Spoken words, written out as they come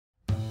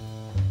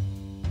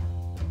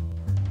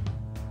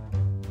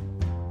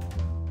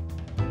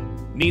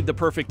Need the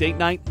perfect date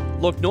night?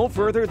 Look no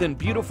further than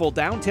beautiful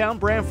downtown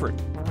Brantford.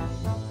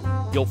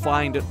 You'll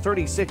find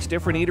 36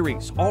 different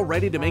eateries, all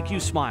ready to make you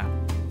smile.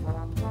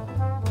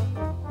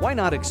 Why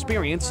not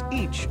experience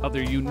each of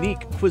their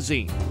unique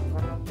cuisine?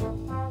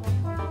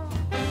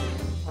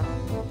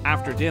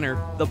 After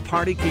dinner, the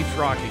party keeps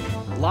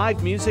rocking.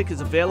 Live music is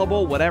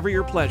available, whatever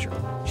your pleasure.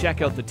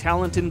 Check out the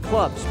talent in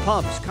clubs,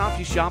 pubs,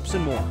 coffee shops,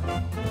 and more.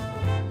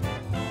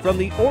 From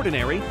the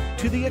ordinary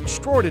to the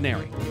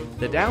extraordinary,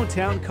 the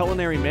downtown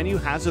culinary menu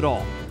has it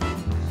all.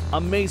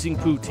 Amazing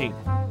poutine,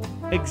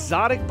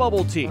 exotic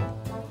bubble tea,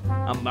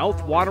 a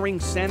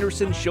mouth-watering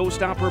Sanderson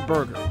Showstopper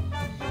Burger,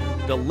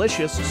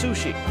 delicious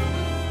sushi,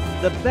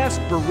 the best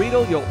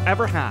burrito you'll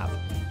ever have,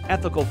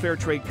 ethical fair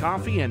trade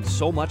coffee, and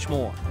so much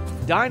more.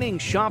 Dining,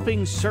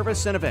 shopping,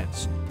 service, and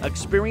events.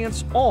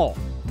 Experience all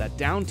that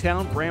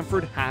downtown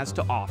Brantford has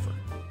to offer.